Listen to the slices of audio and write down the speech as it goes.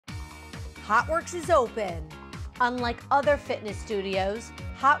HOTWORX is open. Unlike other fitness studios,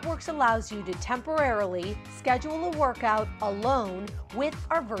 HOTWORX allows you to temporarily schedule a workout alone with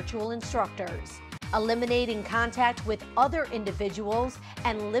our virtual instructors, eliminating contact with other individuals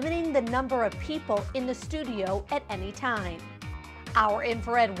and limiting the number of people in the studio at any time. Our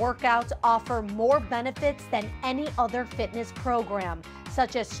infrared workouts offer more benefits than any other fitness program,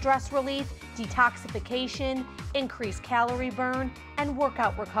 such as stress relief, detoxification, increased calorie burn, and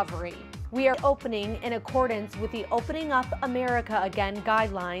workout recovery. We are opening in accordance with the Opening Up America Again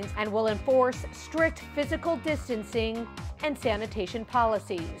guidelines and will enforce strict physical distancing and sanitation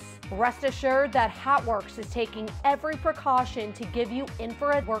policies. Rest assured that HOTWORX is taking every precaution to give you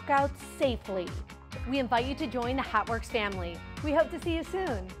infrared workouts safely. We invite you to join the HOTWORX family. We hope to see you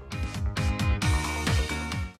soon.